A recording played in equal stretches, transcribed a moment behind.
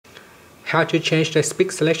how to change the speak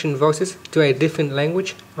selection voices to a different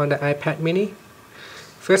language on the iPad mini.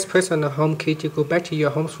 First, press on the home key to go back to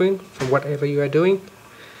your home screen from whatever you are doing.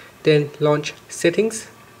 Then launch settings.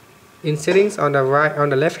 In settings on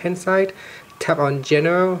the left hand side, tap on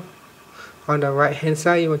general. On the right hand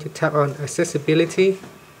side, you want to tap on accessibility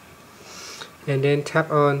and then tap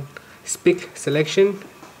on speak selection.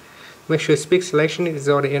 Make sure speak selection is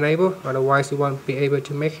already enabled, otherwise you won't be able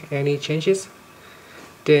to make any changes.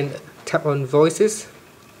 Then tap on voices.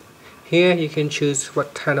 Here you can choose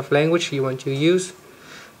what kind of language you want to use.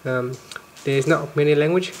 There is not many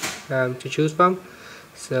language to choose from,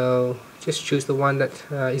 so just choose the one that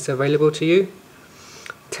is available to you.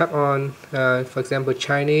 Tap on for example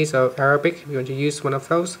Chinese or Arabic if you want to use one of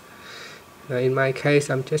those. In my case,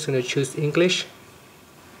 I'm just going to choose English.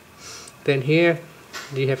 Then here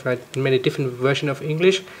you have many different versions of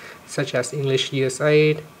English, such as English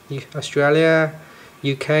USA, Australia,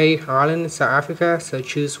 UK, Ireland, South Africa. So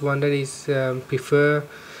choose one that is that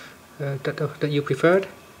you preferred.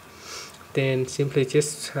 Then simply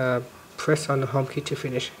just press on the home key to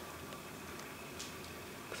finish.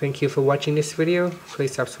 Thank you for watching this video.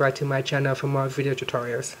 Please subscribe to my channel for more video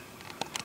tutorials.